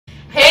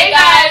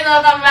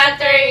back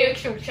to our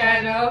YouTube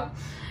channel.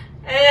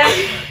 I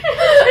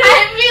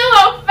feel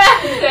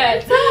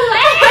offended. So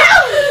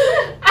loud.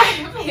 I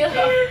feel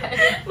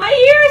offended. My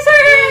ears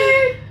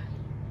hurt.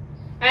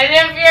 And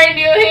if you're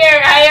new here,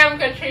 I am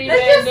Katrina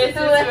and this is do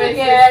my it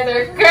again.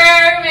 sister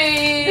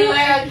Kirby. Do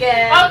it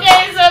again.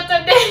 Okay, so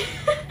today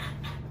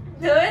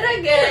Do it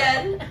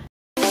again.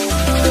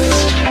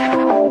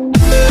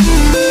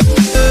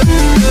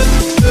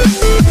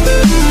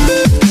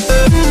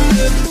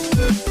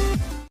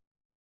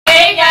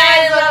 Hey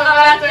guys, welcome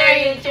back to our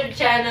YouTube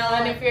channel.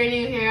 And if you're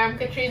new here, I'm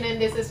Katrina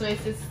and this is my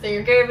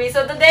sister Kirby.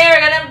 So today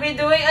we're gonna be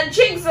doing a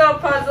jigsaw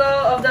puzzle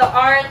of the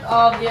art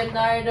of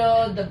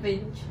Leonardo da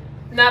Vinci.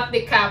 Not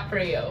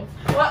DiCaprio.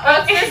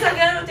 What's this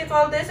again? What do you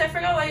call this? I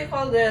forgot what you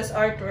call this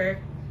artwork.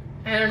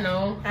 I don't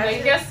know. I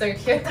Actually- just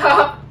search it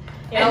up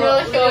Yeah, and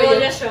we'll show we'll you.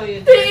 just show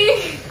you.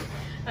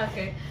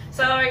 Okay,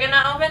 so we're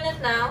gonna open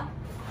it now.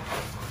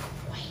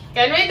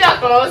 Can we do a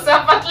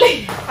close-up at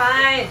least?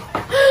 Fine.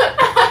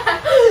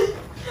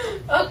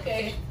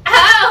 Okay.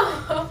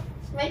 Ow!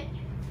 My...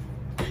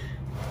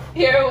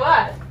 You're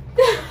what?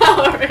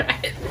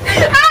 Alright.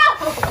 Ow!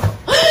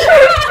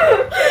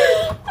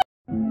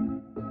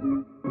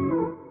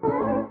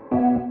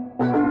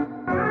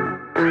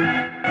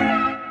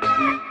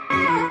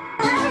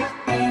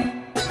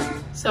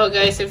 So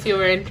guys, if you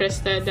were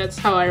interested, that's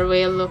how our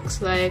whale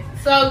looks like.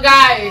 So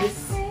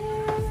guys,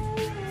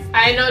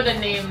 I know the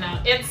name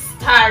now. It's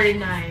Starry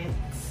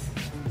Nights.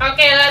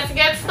 Okay, let's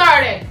get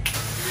started.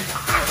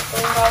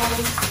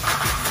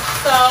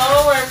 So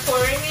we're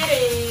pouring it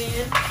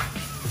in.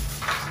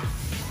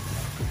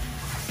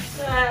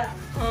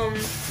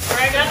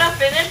 We're gonna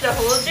finish the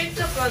whole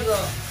jigsaw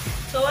puzzle.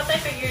 So what I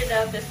figured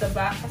out is the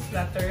back has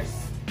letters,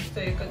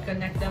 so you could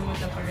connect them with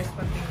the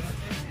corresponding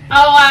letters.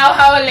 Oh wow,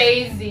 how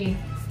lazy.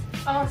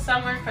 Oh,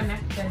 some are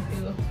connected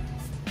too.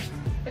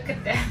 Look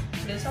at that.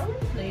 Did someone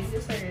play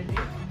this already?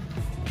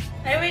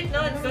 Ay wait,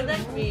 no, it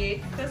couldn't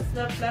be because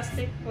the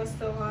plastic was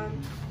the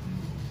one.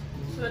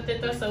 But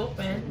it was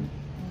open.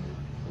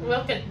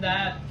 Look at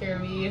that,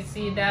 Kirby. You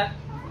see that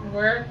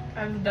work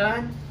I've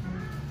done?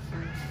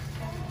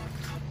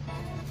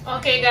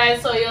 Okay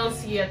guys, so you'll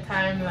see a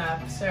time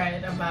lapse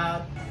right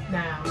about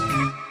now.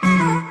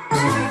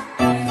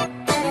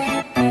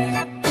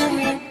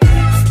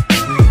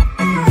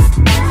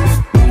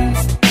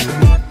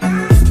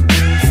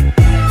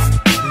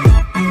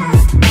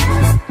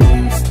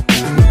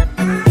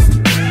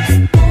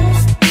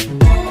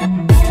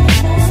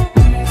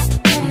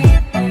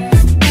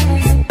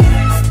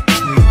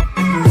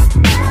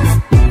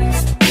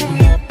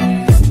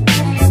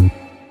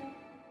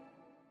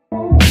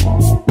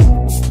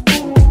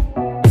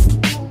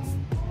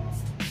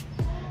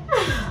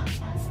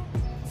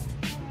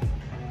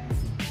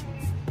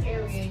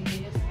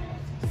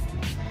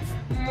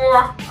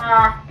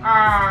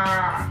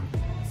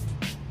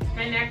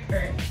 My neck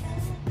hurts.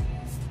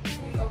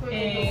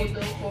 Hey.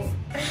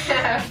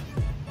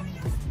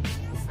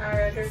 I'd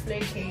rather play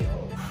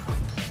KO.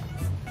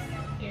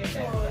 Here, that's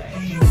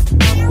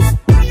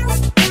right.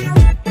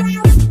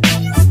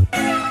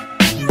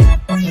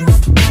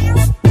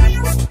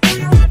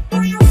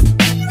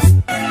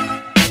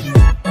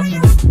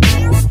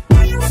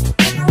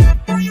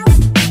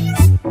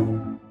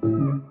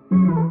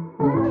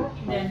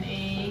 Then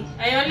A.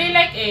 I only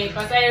like A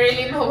because I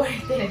really know where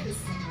it is.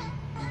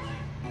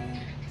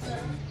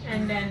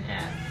 And then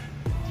F.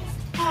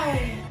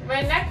 Ay,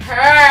 my neck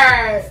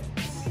hurts.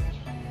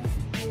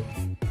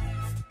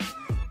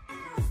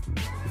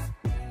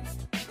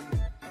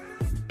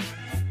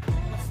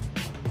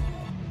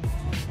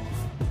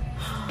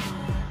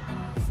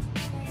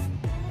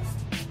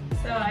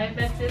 So I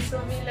bet this will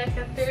be like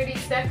a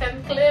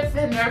 30-second clip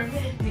in our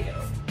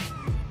video.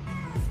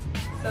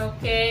 It's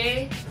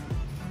okay.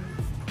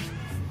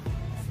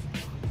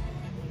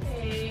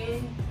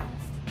 A.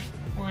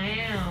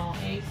 Wow,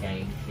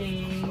 HIC.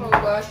 Oh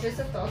gosh, there's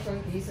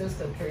 1,000 pieces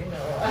to turn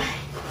out.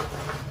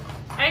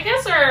 I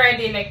guess we're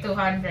already like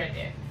 200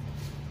 in.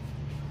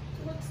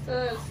 What's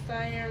the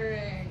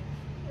tiring?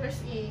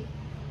 Where's E?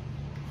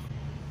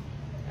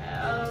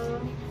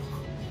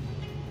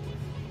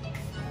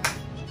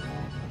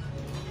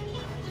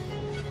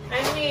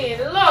 I mean,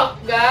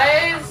 look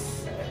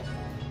guys.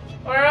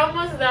 We're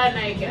almost done,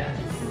 I guess.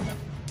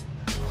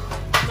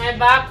 My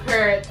back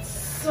hurts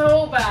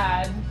so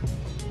bad.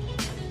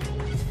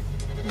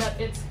 But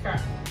it's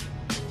crap.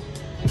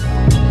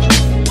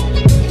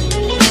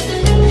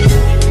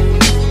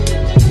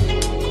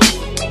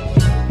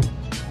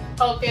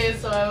 Okay,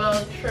 so I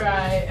will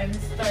try and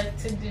start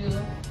to do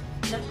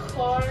the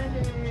corner.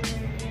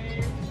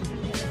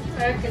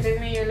 Sorry,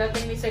 Katrina, you're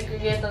letting me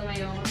segregate on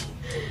my own.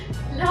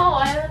 No,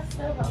 I will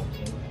still help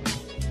you.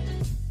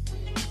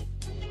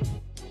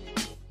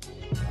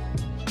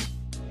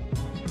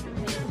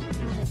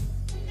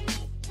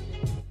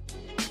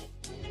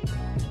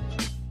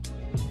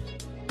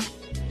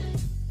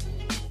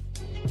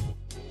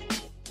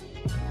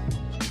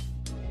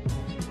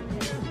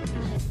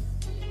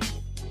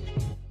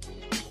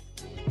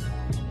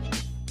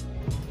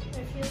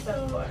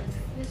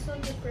 This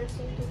one the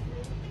person to do.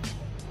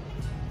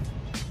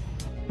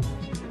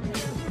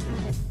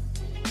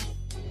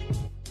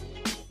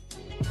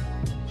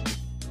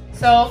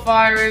 So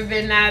far, we've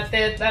been at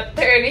it at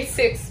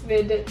 36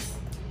 minutes.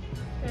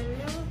 Can we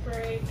have a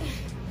break?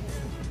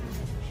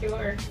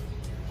 Sure.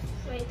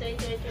 Wait.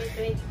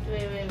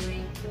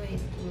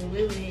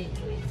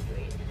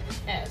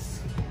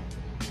 Yes.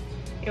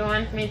 You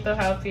want me to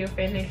help you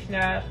finish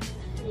that?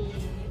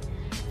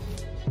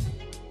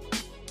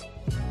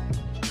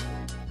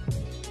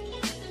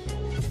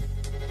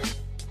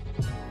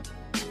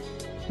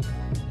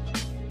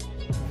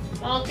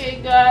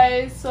 Okay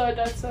guys, so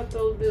that's what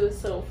we'll do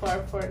so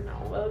far for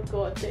now. We'll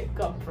go take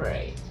a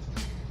break.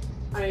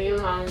 Are you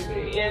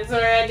hungry? It's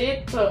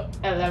already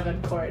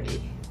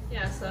 11:40.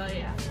 Yeah, so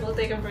yeah, we'll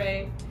take a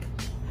break.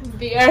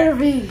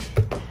 BRB.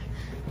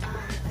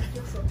 I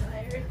feel so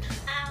tired.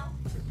 Ow.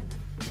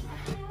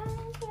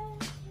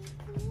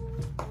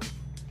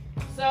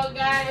 So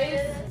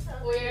guys,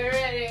 we're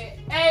ready.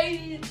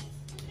 Hey!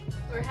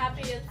 We're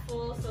happy and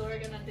full, so we're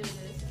gonna do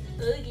this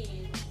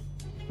again.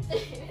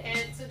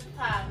 Into the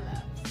time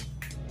lapse.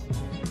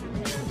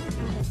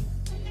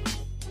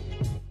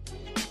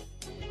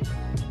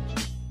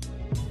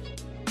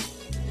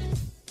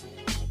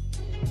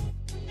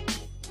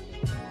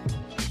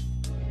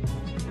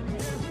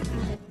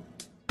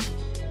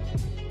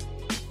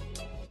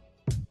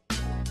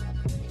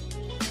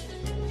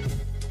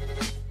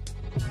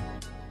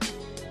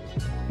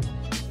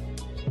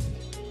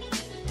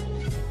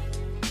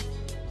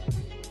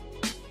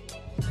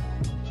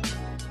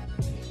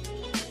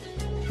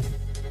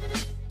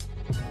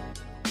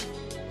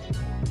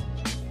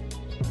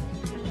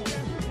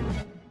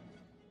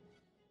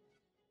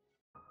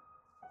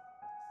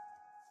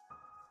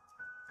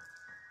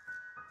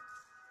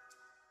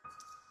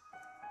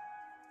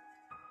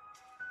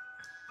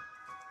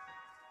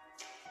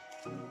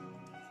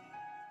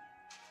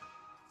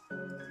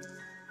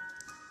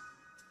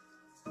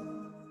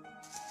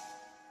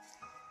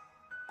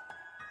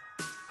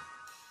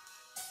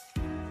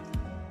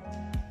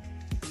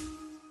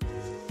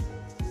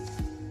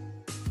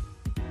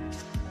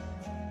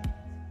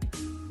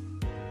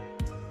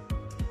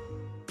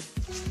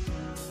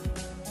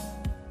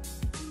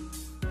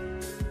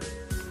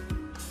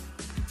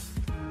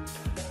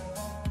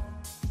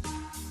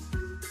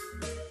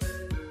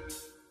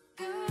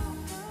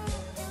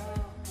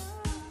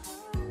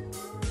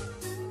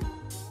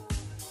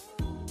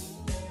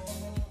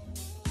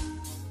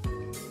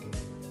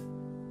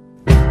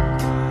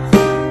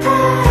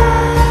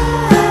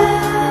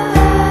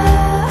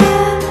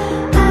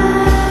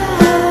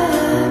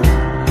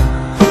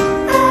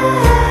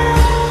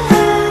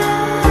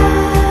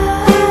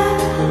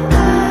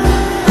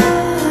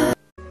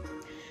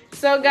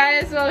 So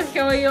guys, we'll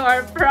show you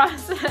our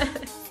process.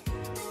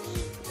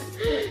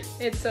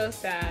 It's so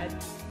sad.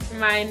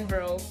 Mine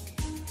broke.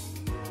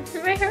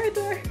 My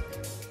hardware.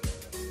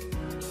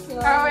 So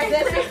Oh, wait.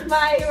 this is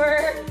my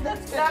work.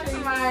 That's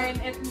mine.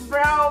 It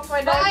broke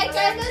when I I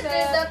kinda fixed did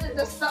it. that in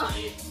the start.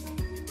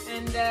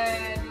 And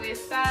then we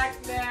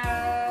stacked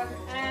them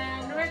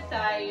and we're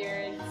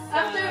tired. So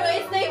After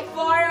wasting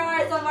 4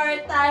 hours of our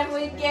time,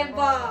 we give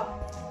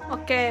up.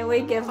 Okay,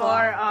 we give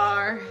 4 up.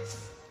 hours.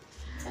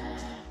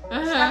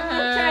 I'm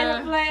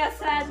trying to play a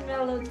sad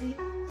melody.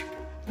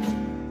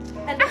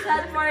 And the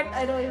sad part,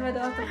 I don't even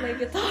know how to play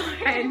guitar.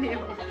 I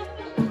know.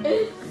 I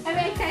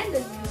mean, I kind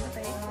of do, but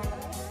I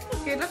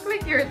forgot. You look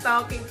like you're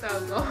talking to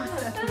a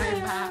ghost at my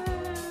back.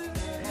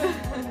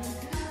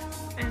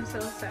 I'm so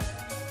sad.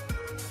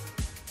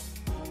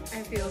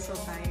 I feel so I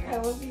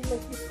tired. will be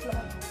like this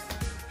club.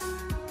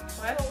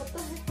 What? What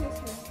the heck is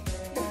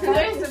this?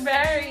 There's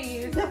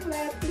berries. The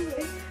plant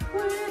is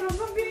Where are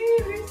my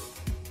babies?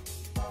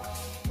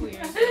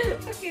 Weird.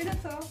 okay,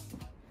 that's all.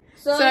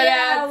 So, So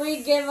yeah, that's-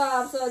 we give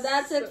up. So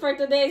that's it for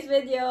today's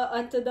video.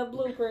 Onto the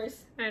bloopers.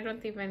 I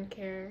don't even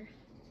care.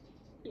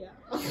 Yeah.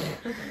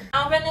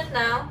 Open it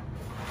now.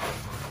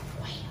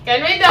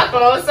 Can we do a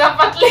close up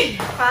at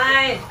least?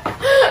 Fine.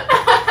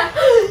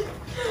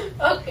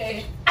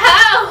 Okay.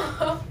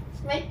 Ow!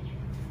 Wait.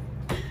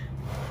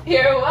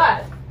 You're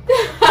what?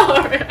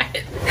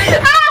 Alright.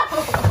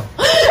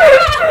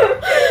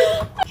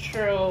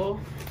 True.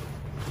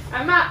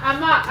 I'm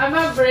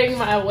gonna bring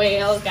my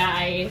whale,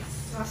 guys.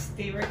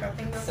 Musty, we're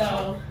cutting the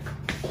So,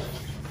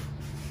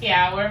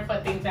 yeah, we're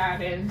putting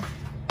that in.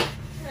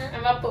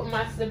 I'm gonna put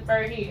my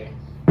zipper here.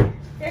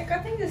 You're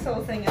cutting this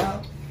whole thing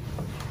out.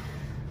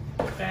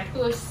 Okay.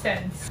 Who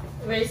sense?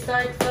 We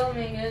start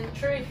filming in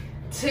 3,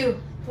 2,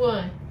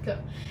 1, go.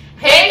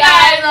 Hey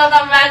guys,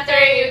 welcome back to our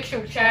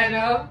YouTube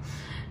channel.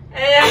 I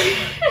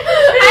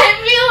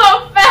feel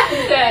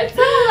offended.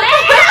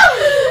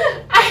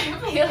 I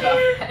feel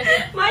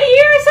offended. My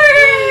ears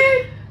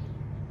hurt.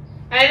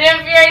 And if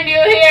you're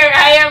new here,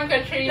 I am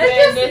Katrina Let's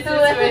and just this do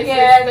is it my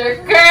again. sister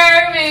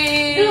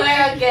Kirby. Do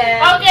it again.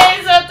 Okay,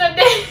 so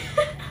today.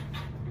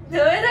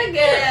 Do it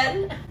again.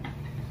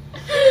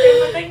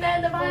 You're putting that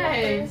in the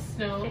box.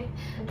 No.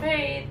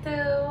 3, 2,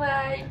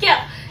 1, go.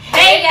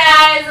 Hey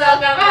guys,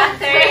 welcome back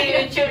to our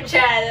YouTube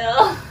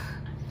channel.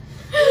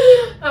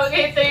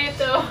 Okay, 3,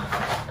 2.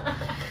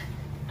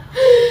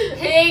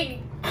 Hey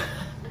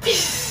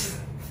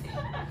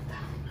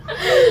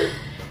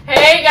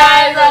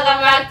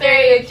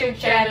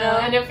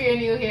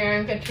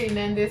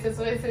Katrina and this is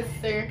my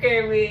sister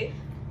Kirby.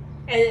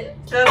 And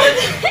so I'm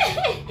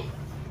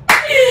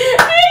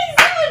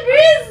so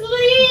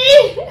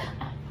grizzly!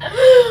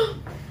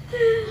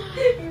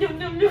 Num,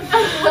 num, num.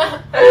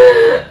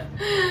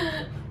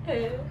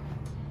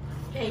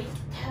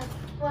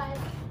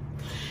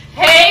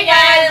 Hey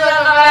guys,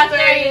 welcome back to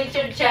our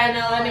YouTube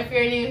channel. And if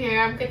you're new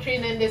here, I'm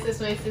Katrina and this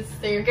is my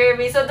sister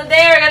Kirby. So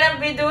today we're gonna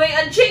be doing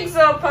a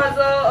jigsaw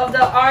puzzle of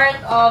the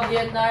art of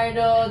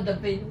Leonardo da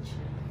Vinci.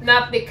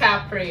 not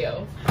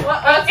DiCaprio.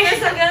 What's this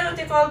again? What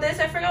do you call this?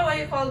 I forgot what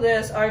you call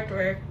this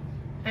artwork.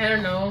 I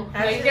don't know.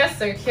 I Actually- just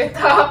search it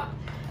up.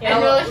 Yeah,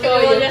 and we'll show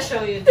we'll you. just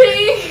show you.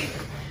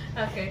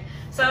 Okay,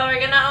 so we're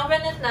gonna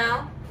open it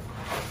now.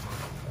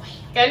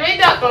 Can we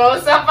do a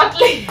close-up at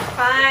least?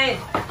 Fine.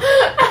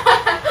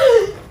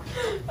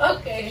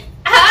 Okay.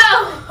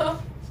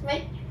 Ow!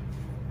 My...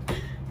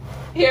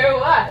 You're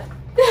what?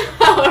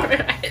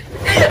 Alright.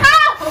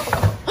 Ow!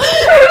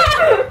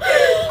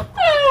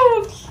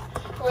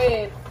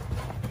 Wait.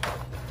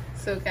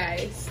 So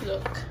guys,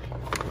 look.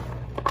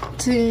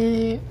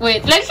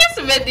 Wait, let's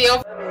just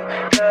video.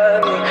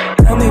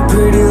 Tell me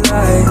pretty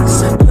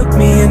lies, look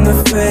me in the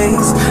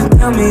face.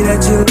 Tell me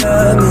that you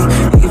love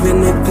me,